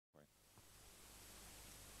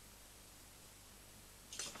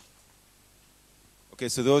Okay,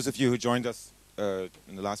 so those of you who joined us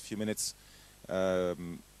in the last few minutes,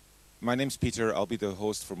 my name's Peter. I'll be the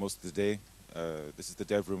host for most of the day. This is the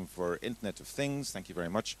dev room for Internet of Things. Thank you very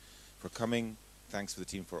much for coming. Thanks for the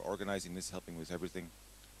team for organizing this, helping with everything.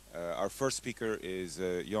 Our first speaker is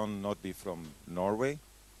Jon Nordby from Norway,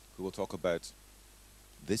 who will talk about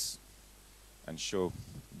this and show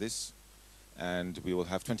this. And we will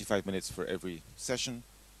have 25 minutes for every session.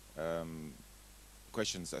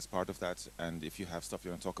 Questions as part of that, and if you have stuff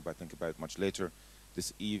you want to talk about, think about much later.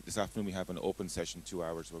 This afternoon we have an open session, 2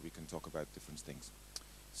 hours, where we can talk about different things.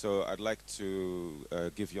 So I'd like to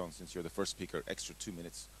give Jon, since you're the first speaker, extra 2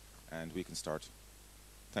 minutes, and we can start.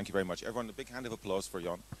 Thank you very much. Everyone, a big hand of applause for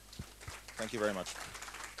Jon. Thank you very much.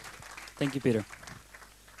 Thank you, Peter.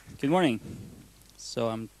 Good morning. So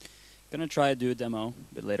I'm going to try to do a demo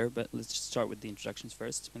a bit later, but let's just start with the introductions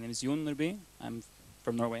first. My name is Jon Nordby. I'm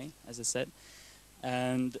from Norway, as I said.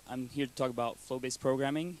 And I'm here to talk about flow-based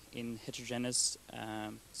programming in heterogeneous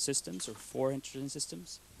systems, or for heterogeneous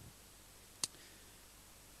systems.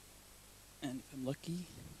 And if I'm lucky,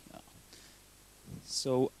 yeah.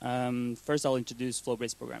 So first I'll introduce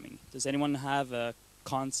flow-based programming. Does anyone have a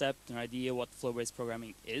concept, an idea what flow-based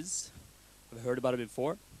programming is? Have you heard about it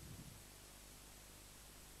before?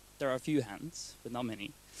 There are a few hands, but not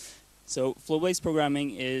many. So flow-based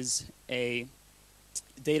programming is a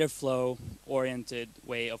data flow oriented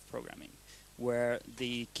way of programming, where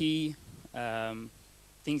the key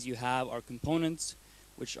things you have are components,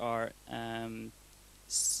 which are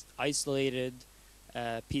isolated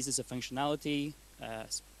pieces of functionality,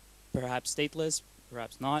 perhaps stateless,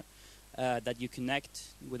 perhaps not, that you connect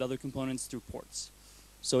with other components through ports.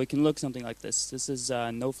 So it can look something like this. This is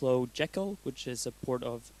NoFlow Jekyll, which is a port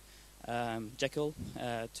of Jekyll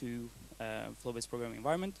to flow-based programming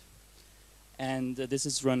environment. And this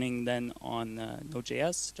is running then on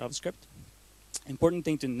Node.js, JavaScript. Important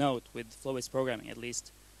thing to note with flow-based programming, at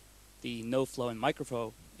least the no-flow and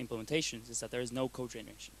microflow implementations, is that there is no code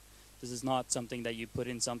generation. This is not something that you put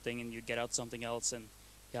in something and you get out something else and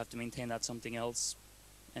you have to maintain that something else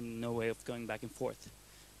and no way of going back and forth.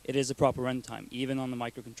 It is a proper runtime, even on the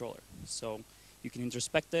microcontroller. So you can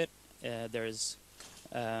introspect it, there's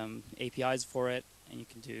APIs for it, and you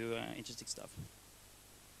can do interesting stuff.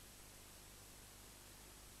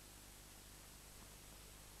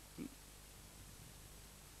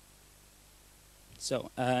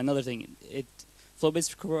 So another thing,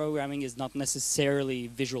 flow-based programming is not necessarily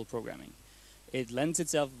visual programming. It lends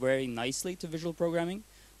itself very nicely to visual programming,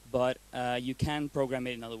 but you can program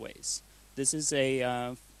it in other ways. This is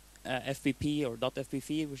a FPP or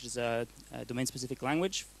 .FPP, which is a domain-specific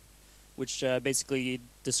language, which basically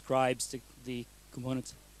describes the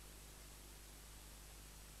components.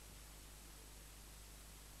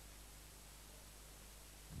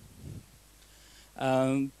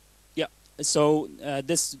 So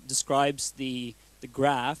this describes the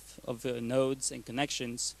graph of nodes and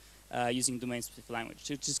connections using domain-specific language,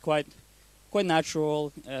 which is quite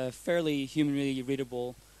natural, fairly humanly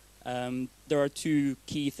readable. There are two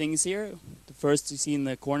key things here. The first you see in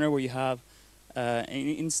the corner, where you have an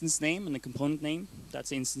instance name and a component name. That's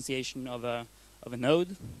the instantiation of a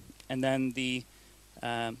node, and then the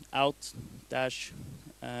out dash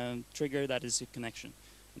trigger, that is a connection.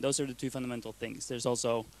 And those are the two fundamental things. There's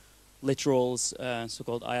also literals,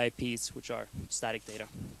 so-called IIPs, which are static data.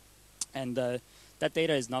 And that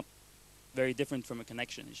data is not very different from a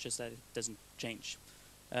connection. It's just that it doesn't change.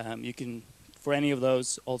 You can, for any of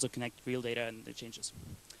those, also connect real data and it changes.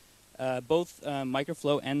 Both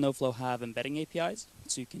microflow and NoFlow have embedding APIs,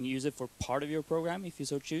 so you can use it for part of your program if you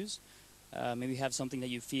so choose. Maybe have something that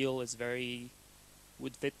you feel is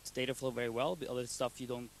would fit data flow very well, but other stuff you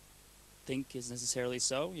don't think is necessarily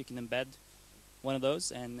so. You can embed one of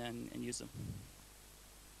those and use them.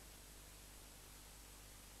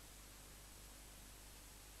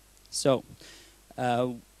 So,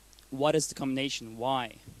 what is the combination?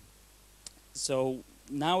 Why? So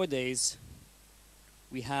nowadays,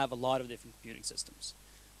 we have a lot of different computing systems.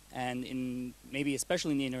 And maybe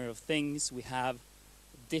especially in the Internet of Things, we have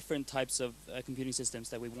different types of computing systems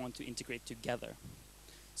that we want to integrate together.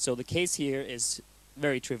 So the case here is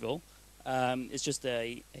very trivial. It's just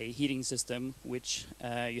a heating system which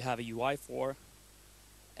you have a UI for,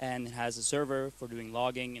 and it has a server for doing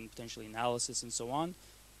logging and potentially analysis and so on.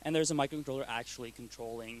 And there's a microcontroller actually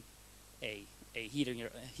controlling a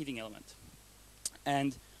heating element.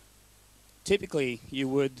 And typically you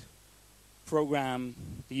would program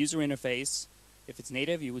the user interface. If it's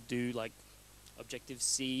native, you would do like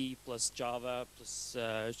Objective-C plus Java plus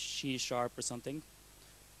C# or something.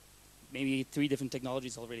 Maybe 3 different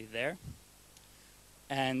technologies already there.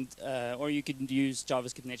 and or you could use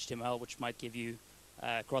JavaScript and HTML, which might give you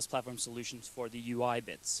cross-platform solutions for the UI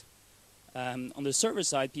bits. On the server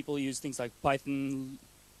side, people use things like Python,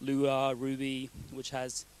 Lua, Ruby, which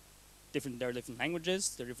has there are different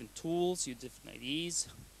languages, there are different tools, use different IDEs,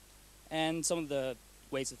 and some of the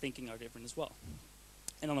ways of thinking are different as well.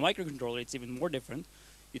 And on the microcontroller, it's even more different.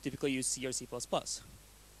 You typically use C or C++.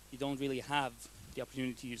 You don't really have the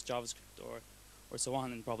opportunity to use JavaScript or so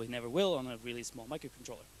on, and probably never will on a really small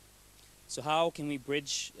microcontroller. So how can we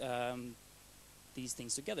bridge these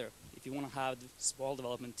things together? If you want to have a small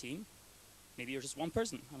development team, maybe you're just one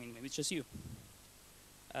person. I mean, maybe it's just you.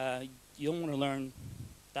 You don't want to learn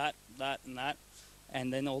that, and that,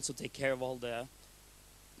 and then also take care of all the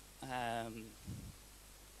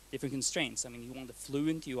different constraints. I mean, you want the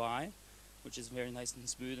fluent UI, which is very nice and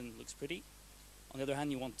smooth and looks pretty. On the other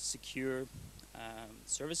hand, you want secure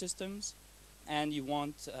server systems, and you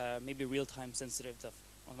want maybe real-time sensitive stuff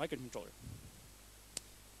on a microcontroller.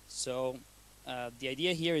 So the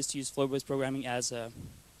idea here is to use flow-based programming as a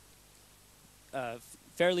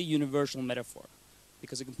fairly universal metaphor,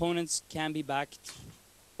 because the components can be backed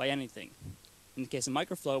by anything. In the case of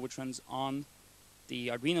microflow, which runs on the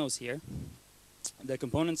Arduinos here, the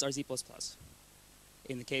components are C++.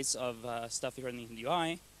 In the case of stuff running in the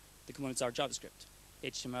UI, the components are JavaScript,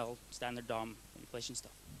 HTML, standard DOM, manipulation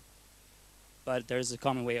stuff. But there's a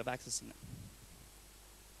common way of accessing them.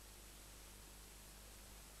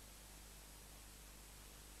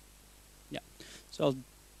 Yeah, so I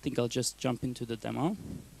think I'll just jump into the demo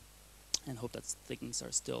and hope that things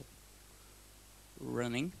are still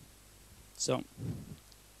running. So,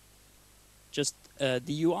 just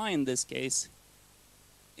the UI in this case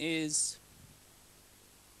is,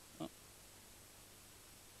 oh,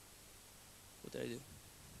 what did I do?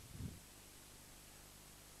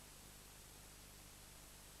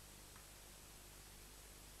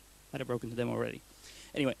 Might have broken the demo already.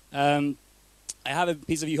 Anyway, I have a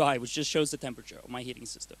piece of UI which just shows the temperature of my heating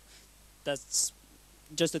system. That's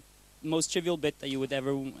just the most trivial bit that you would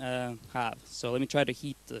ever have. So let me try to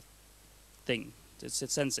heat the thing. It's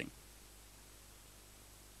sensing.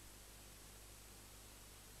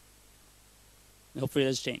 Hopefully it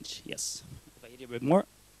has changed. Yes. If I heat it a bit more.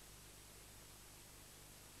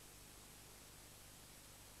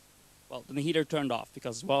 Well, then the heater turned off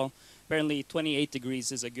because, well, apparently 28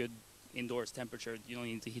 degrees is a good indoors temperature. You don't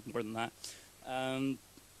need to heat more than that.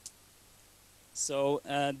 So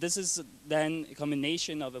this is then a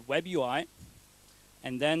combination of a web UI,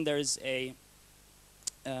 and then there's a,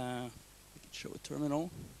 we could show a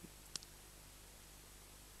terminal.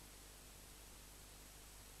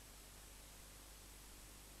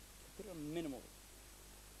 Put it on minimal.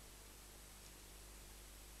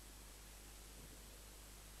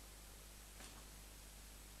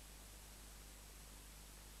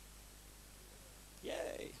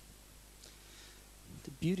 Yay!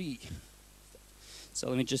 The beauty. So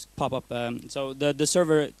let me just pop up. So the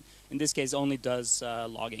server in this case only does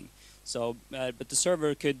logging. So, but the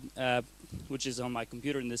server could, which is on my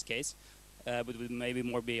computer in this case, would maybe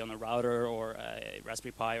more be on a router or a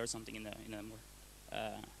Raspberry Pi or something in a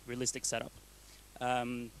more realistic setup.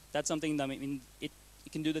 That's something that, I mean, it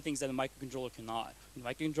can do the things that a microcontroller cannot. The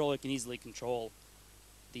microcontroller can easily control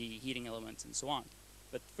the heating elements and so on.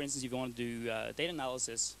 But for instance, if you want to do data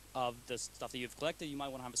analysis of the stuff that you've collected, you might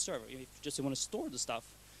want to have a server. If you just want to store the stuff,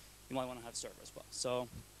 you might want to have a server as well. So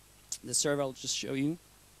the server I'll just show you.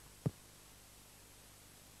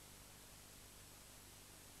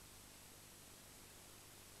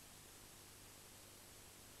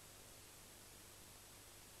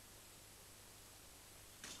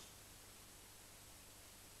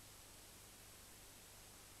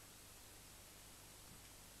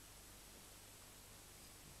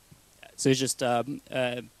 So it's just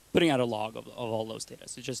putting out a log of all those data.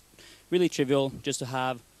 So it's just really trivial just to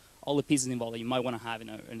have all the pieces involved that you might want to have in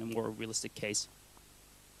a more realistic case.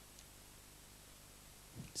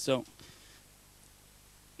 So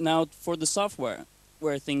now for the software,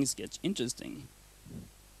 where things get interesting.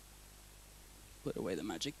 Put away the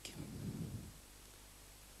magic.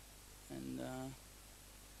 And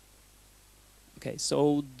okay,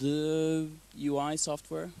 so the UI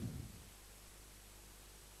software.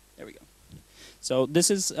 There we go. So this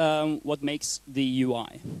is what makes the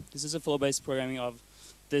UI. This is a flow-based programming of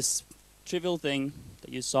this trivial thing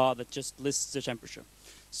that you saw that just lists the temperature.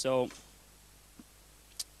 So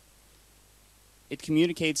it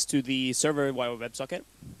communicates to the server via WebSocket.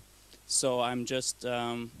 So I'm just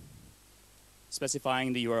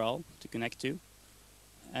specifying the URL to connect to.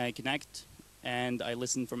 I connect, and I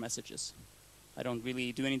listen for messages. I don't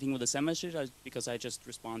really do anything with the send message because I just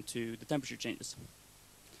respond to the temperature changes.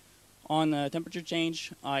 On temperature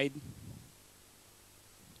change, I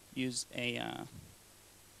use a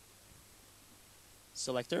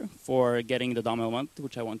selector for getting the DOM element,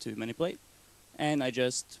 which I want to manipulate, and I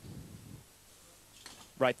just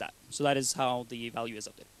write that. So that is how the value is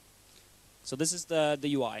updated. So this is the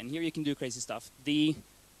UI, and here you can do crazy stuff. The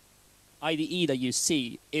IDE that you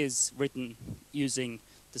see is written using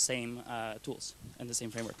the same tools and the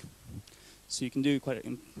same framework. So you can do quite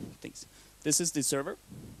a things. This is the server.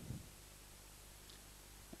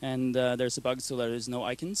 And there's a bug, so there is no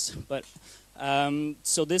icons. But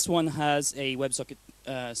so this one has a WebSocket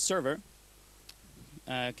server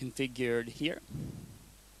configured here.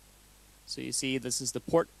 So you see this is the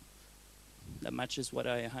port that matches what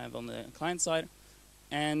I have on the client side.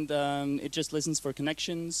 And it just listens for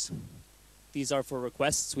connections. These are for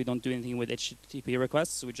requests. We don't do anything with HTTP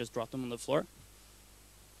requests, so we just drop them on the floor.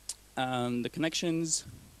 The connections,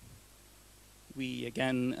 we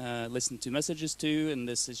again listen to messages to, and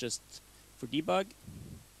this is just for debug.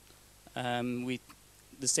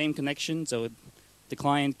 The same connection, so the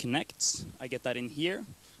client connects, I get that in here,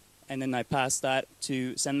 and then I pass that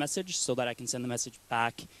to send message so that I can send the message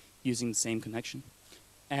back using the same connection.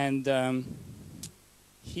 And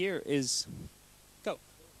here is, go.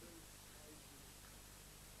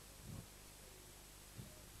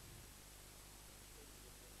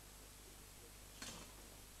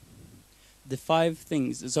 The 5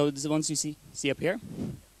 things, so the ones you see up here,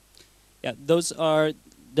 yeah,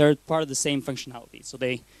 they're part of the same functionality. So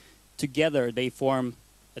together they form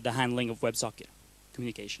the handling of WebSocket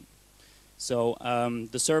communication. So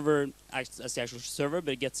the server acts as the actual server,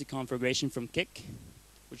 but it gets the configuration from Kik,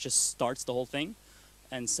 which just starts the whole thing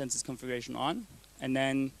and sends its configuration on. And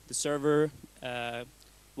then the server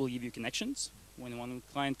will give you connections. When one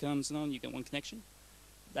client comes on, you get one connection.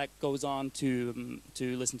 That goes on to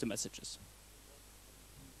listen to messages.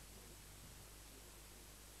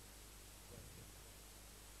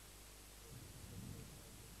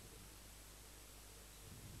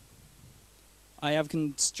 I have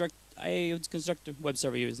constructed a web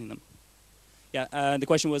server using them. Yeah, the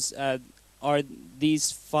question was, are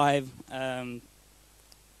these 5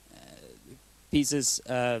 pieces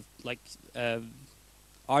are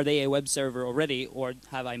they a web server already, or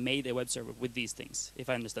have I made a web server with these things? If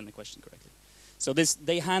I understand the question correctly. So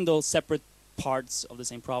they handle separate parts of the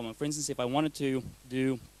same problem. For instance, if I wanted to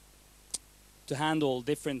handle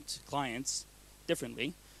different clients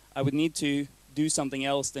differently, I would need to do something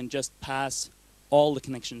else than just pass all the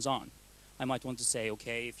connections on. I might want to say,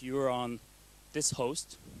 okay, if you're on this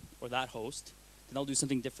host or that host, then I'll do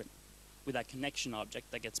something different with that connection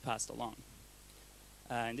object that gets passed along.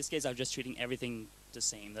 In this case, I'm just treating everything the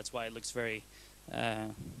same. That's why it looks very,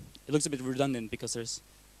 it looks a bit redundant because it's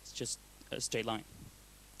just a straight line.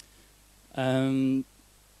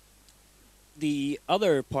 The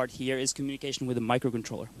other part here is communication with a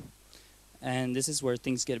microcontroller. And this is where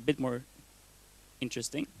things get a bit more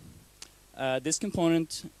interesting. This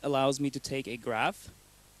component allows me to take a graph,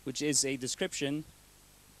 which is a description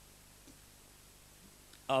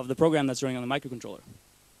of the program that's running on the microcontroller.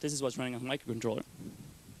 This is what's running on the microcontroller.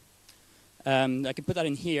 I can put that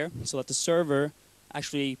in here so that the server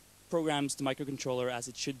actually programs the microcontroller as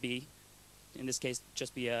it should be. In this case,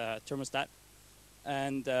 just be a thermostat.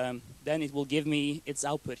 And then it will give me its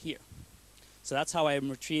output here. So that's how I'm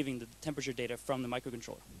retrieving the temperature data from the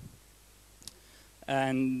microcontroller.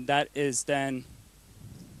 And that is then,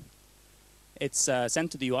 it's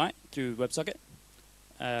sent to the UI through WebSocket,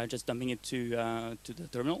 just dumping it to the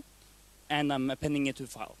terminal, and I'm appending it to the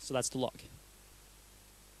file. So that's the log.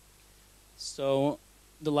 So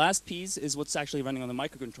the last piece is what's actually running on the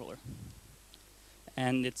microcontroller.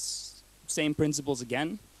 And it's same principles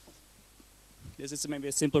again. This is maybe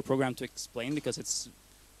a simpler program to explain because it's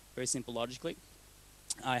very simple logically.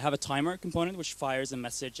 I have a timer component which fires a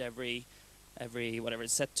message every whatever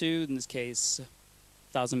it's set to, in this case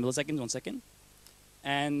 1,000 milliseconds, 1 second.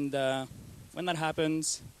 And when that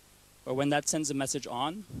happens, or when that sends a message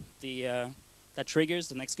on, that triggers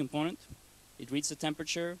the next component. It reads the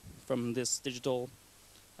temperature from this digital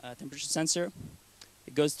temperature sensor.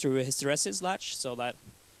 It goes through a hysteresis latch so that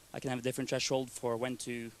I can have a different threshold for when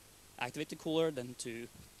to activate the cooler than to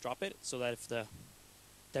drop it, so that if the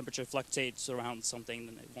temperature fluctuates around something,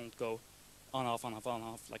 then it won't go on, off, on, off, on,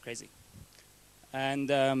 off like crazy.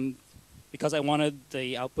 And because I wanted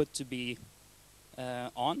the output to be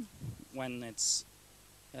on when it's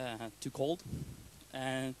too cold,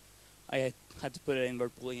 I had to put an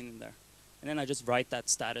invert boolean in there. And then I just write that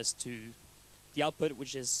status to the output,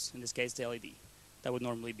 which is, in this case, the LED. That would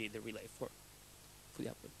normally be the relay for the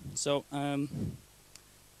output. So, how am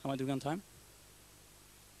I doing on time?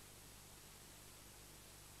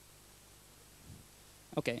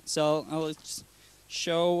 Okay, so I'll just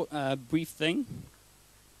show a brief thing.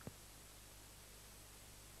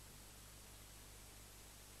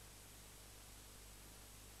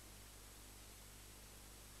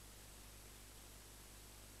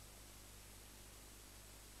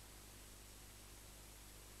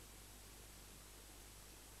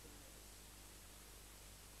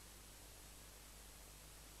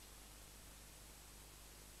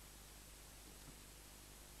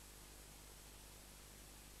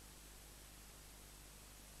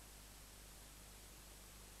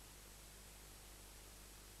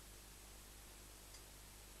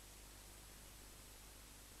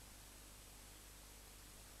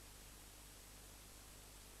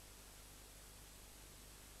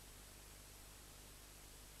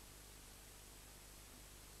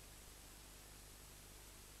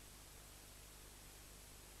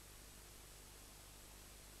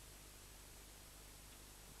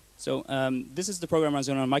 So this is the program runs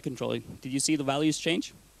on my controller. Did you see the values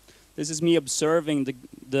change? This is me observing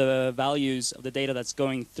the values of the data that's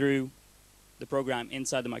going through the program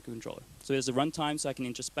inside the microcontroller. So there's a runtime, so I can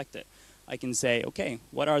introspect it. I can say, okay,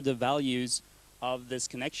 what are the values of this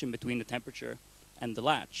connection between the temperature and the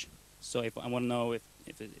latch? So if I want to know if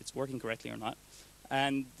it's working correctly or not.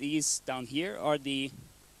 And these down here are the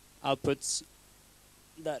outputs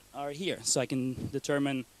that are here. So I can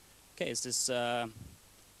determine, okay, is this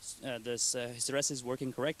hysteresis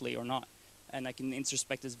working correctly or not? And I can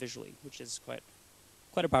introspect this visually, which is quite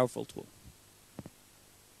a powerful tool.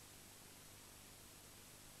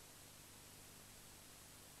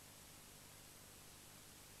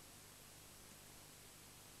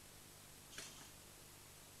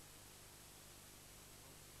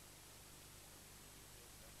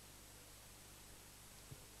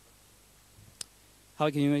 How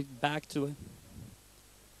can you make it back to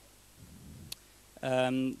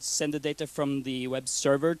send the data from the web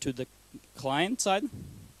server to the client side?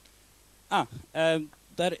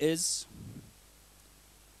 That is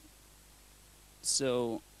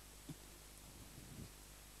so.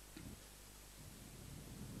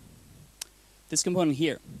 This component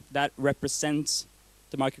here that represents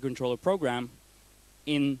the microcontroller program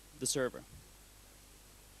in the server.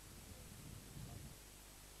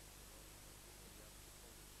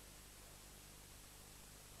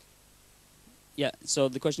 Yeah, so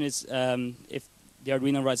the question is if the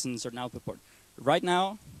Arduino writes in a certain output port. Right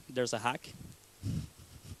now, there's a hack.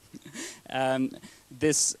 I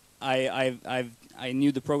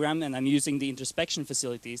knew the program, and I'm using the introspection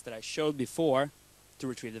facilities that I showed before to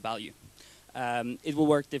retrieve the value. It will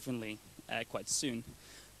work differently quite soon.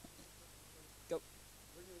 Go.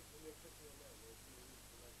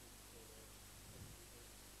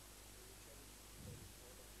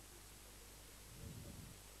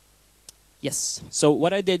 Yes. So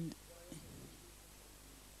what I did.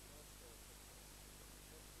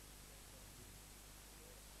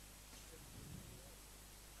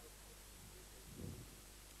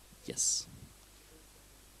 Yes.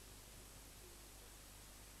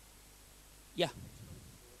 Yeah.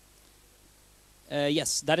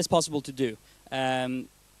 Yes, that is possible to do.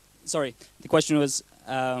 Sorry, the question was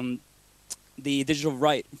the digital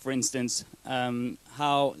write, for instance,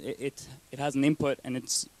 how it has an input and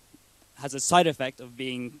it has a side effect of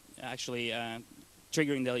being actually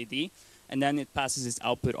triggering the LED, and then it passes its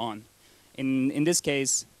output on. In this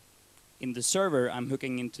case, in the server, I'm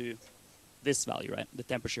hooking into this value, right, the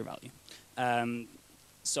temperature value.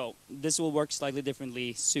 So this will work slightly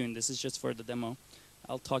differently soon. This is just for the demo.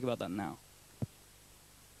 I'll talk about that now.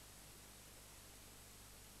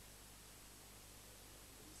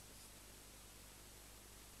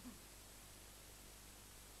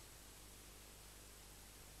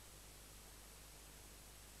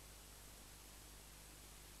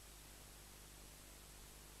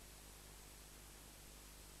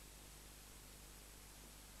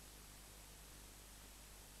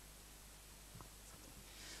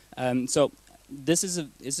 So this is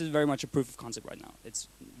very much a proof of concept right now. It's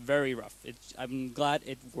very rough. I'm glad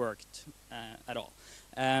it worked at all.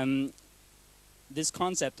 This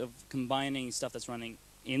concept of combining stuff that's running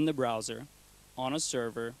in the browser, on a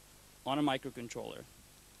server, on a microcontroller,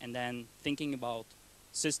 and then thinking about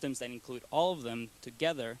systems that include all of them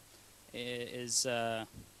together is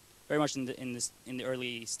very much in the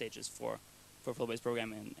early stages for flow-based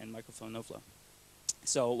programming and microflow no flow.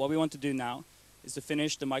 So what we want to do now is to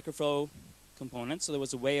finish the microflow component. So there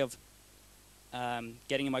was a way of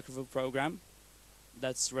getting a microflow program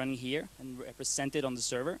that's running here and represented on the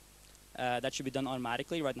server. That should be done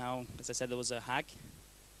automatically. Right now, as I said, there was a hack.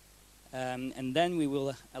 And then we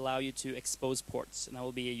will allow you to expose ports, and that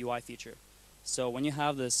will be a UI feature. So when you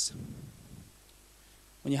have this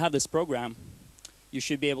when you have this program, you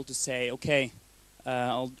should be able to say, okay,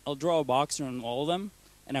 I'll draw a box around all of them,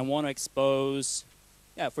 and I want to expose,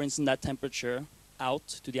 yeah, for instance, that temperature out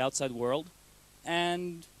to the outside world,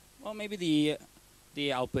 and well, maybe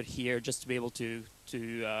the output here, just to be able to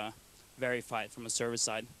verify it from a server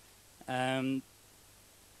side. And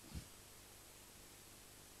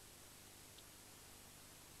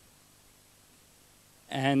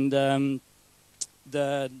the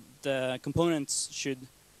components should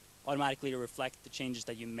automatically reflect the changes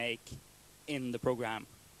that you make in the program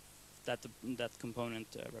that that component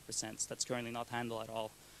represents. That's currently not handled at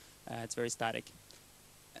all. It's very static.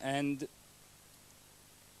 And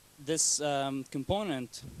this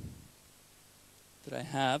component that I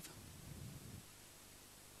have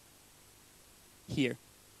here,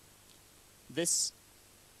 this,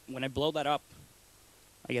 when I blow that up,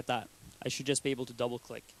 I get that. I should just be able to double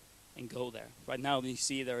click and go there. Right now, you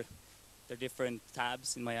see there are different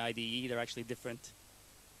tabs in my IDE. They're actually different.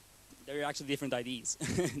 They're actually different IDEs.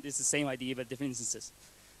 It's the same IDE, but different instances.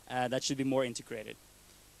 That should be more integrated.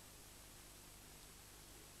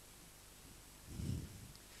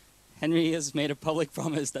 Henry has made a public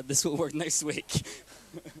promise that this will work next week.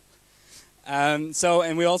 And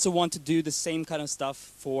we also want to do the same kind of stuff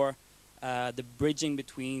for the bridging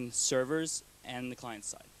between servers and the client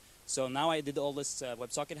side. So now I did all this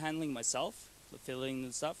WebSocket handling myself, filling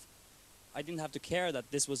the stuff. I didn't have to care that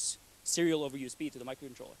this was serial over USB to the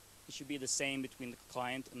microcontroller. It should be the same between the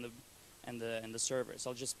client and the server. So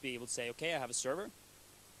I'll just be able to say, okay, I have a server.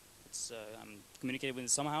 It's I'm communicating with it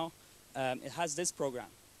somehow. It has this program.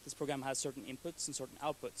 This program has certain inputs and certain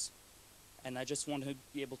outputs, and I just want to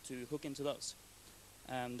be able to hook into those.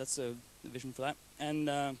 That's the vision for that. And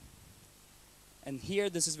here,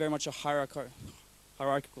 this is very much a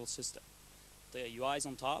hierarchical system. The UI is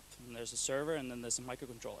on top, and there's a server, and then there's a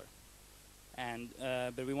microcontroller. And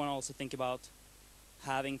but we want to also think about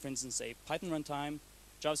having, for instance, a Python runtime,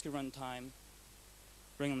 JavaScript runtime,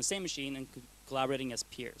 running on the same machine and collaborating as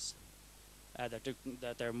peers. That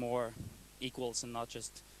they're more equals and not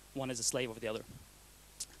just one is a slave of the other.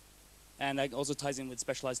 And that also ties in with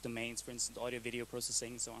specialized domains, for instance, audio, video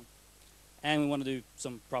processing, and so on. And we want to do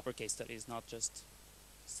some proper case studies, not just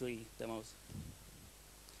silly demos.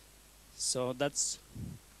 So that's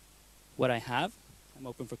what I have. I'm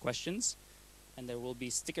open for questions, and there will be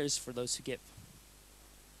stickers for those who give.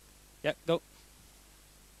 Yeah, go.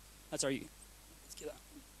 That's our. Let's get that.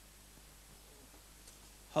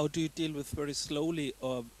 How do you deal with very slowly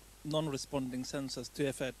or non-responding sensors? Do you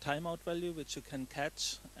have a timeout value which you can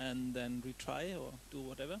catch and then retry or do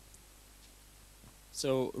whatever?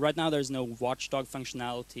 So right now there's no watchdog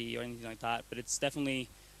functionality or anything like that, but it's definitely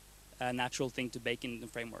a natural thing to bake in the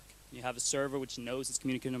framework. You have a server which knows it's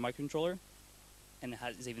communicating with a microcontroller, and it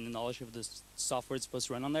has even the knowledge of the software it's supposed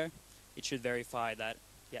to run on there. It should verify that,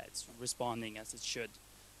 yeah, it's responding as it should,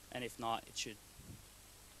 and if not, it should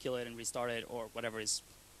kill it and restart it or whatever is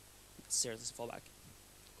necessary as a fallback.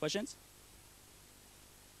 Questions?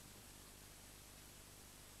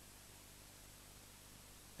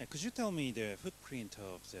 Could you tell me the footprint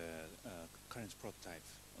of the current prototype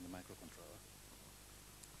on the microcontroller?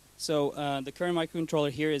 So the current microcontroller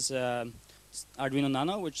here is Arduino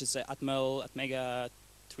Nano, which is Atmel Atmega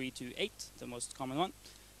 328, the most common one.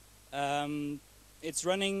 It's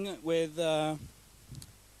running with 500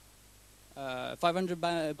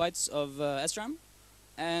 bytes of SRAM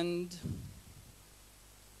and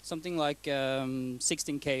something like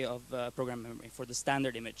 16K of program memory for the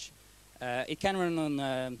standard image. It can run on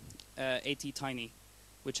ATtiny,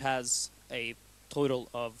 which has a total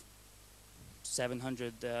of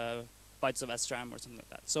 700 bytes of SRAM or something like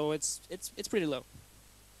that. So it's pretty low.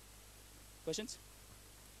 Questions?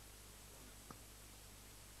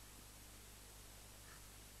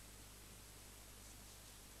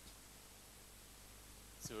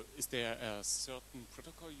 So is there a certain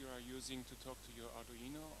protocol you are using to talk to your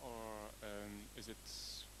Arduino, or is it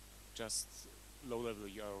just low level,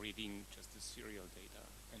 you are reading just the serial data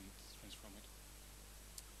and transform it?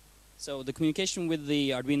 So the communication with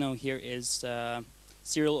the Arduino here is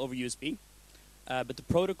serial over USB, but the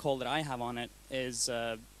protocol that I have on it is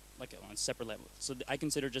like on a separate level. So I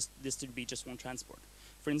consider just this to be just one transport.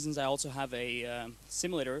 For instance, I also have a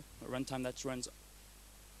simulator, a runtime that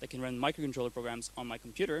can run microcontroller programs on my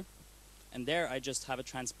computer, and there I just have a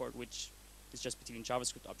transport which is just between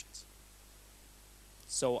JavaScript objects.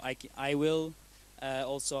 So I will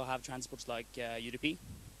also have transports like UDP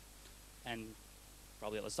and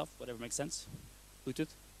probably other stuff, whatever makes sense.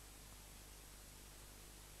 Bluetooth.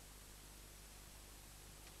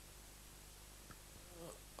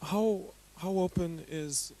 how open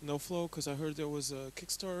is NoFlow? Because I heard there was a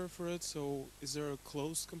Kickstarter for it. So is there a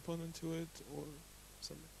closed component to it or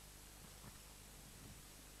something?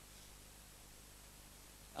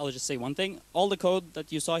 I'll just say one thing. All the code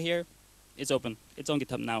that you saw here is open. It's on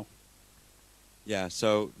GitHub now. Yeah,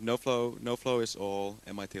 so NoFlow is all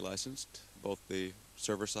MIT licensed, both the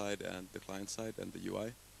server side and the client side and the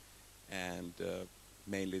UI. And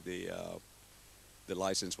mainly the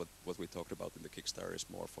license, what we talked about in the Kickstarter, is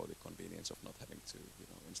more for the convenience of not having to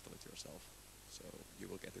install it yourself. So you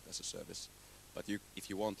will get it as a service. But if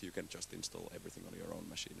you want, you can just install everything on your own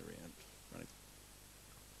machinery and run it.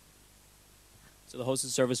 So the hosted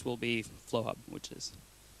service will be FlowHub, which is.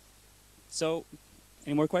 So,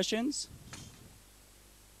 any more questions?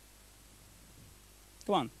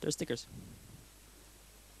 Come on, there's stickers.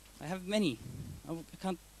 I have many. I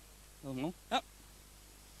can't. I don't know. Oh.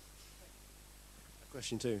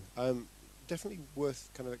 Question too. Definitely worth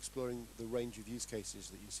kind of exploring the range of use cases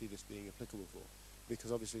that you see this being applicable for,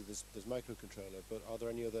 because obviously there's microcontroller, but are there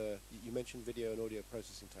any other? You mentioned video and audio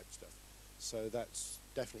processing type stuff, so that's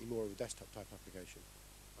definitely more of a desktop type application.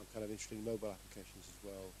 I'm kind of interested in mobile applications as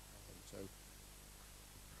well. So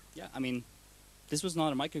Yeah, I mean, this was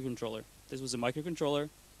not a microcontroller. This was a microcontroller,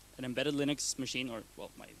 an embedded Linux machine, or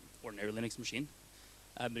well, my ordinary Linux machine,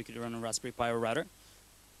 but it could run on Raspberry Pi or router,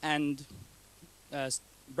 and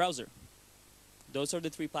browser. Those are the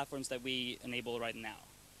three platforms that we enable right now.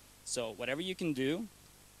 So whatever you can do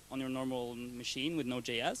on your normal machine with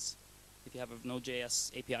Node.js, if you have a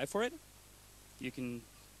Node.js API for it, you can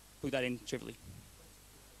put that in trivially.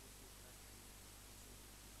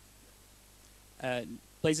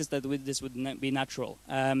 Places that this would be natural.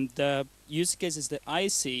 The use cases that I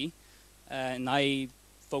see and I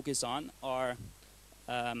focus on are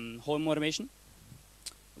home automation,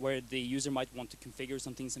 where the user might want to configure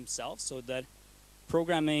some things himself, so that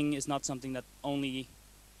programming is not something that only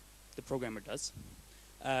the programmer does,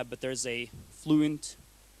 but there's a fluent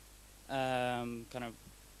kind of,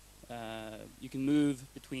 you can move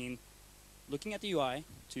between looking at the UI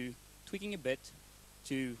to tweaking a bit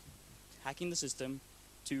to hacking the system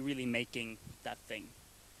to really making that thing.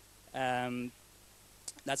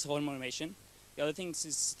 That's home automation. The other things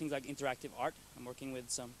is things like interactive art. I'm working with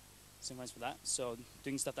some friends for that. So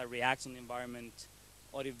doing stuff that reacts on the environment,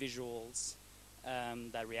 audio visuals,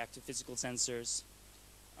 that react to physical sensors.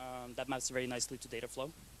 That maps very nicely to data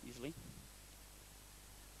flow, usually.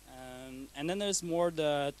 And then there's more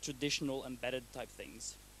the traditional embedded type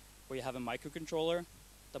things, where you have a microcontroller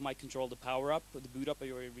that might control the power up or the boot up of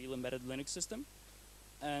your real embedded Linux system.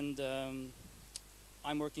 And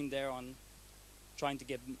I'm working there on trying to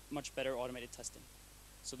get much better automated testing.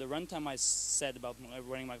 So the runtime I said about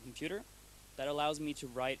running my computer, that allows me to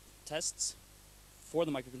write tests for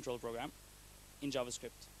the microcontroller program in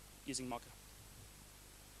JavaScript using Mocha.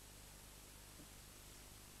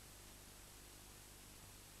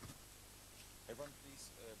 Everyone, please,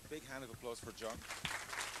 a big hand of applause for John.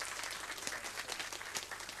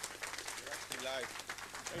 We're actually live.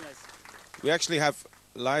 Very nice. We actually have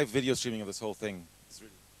live video streaming of this whole thing. It's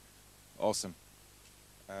really awesome.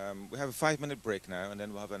 We have a 5-minute break now, and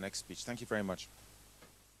then we'll have our next speech. Thank you very much.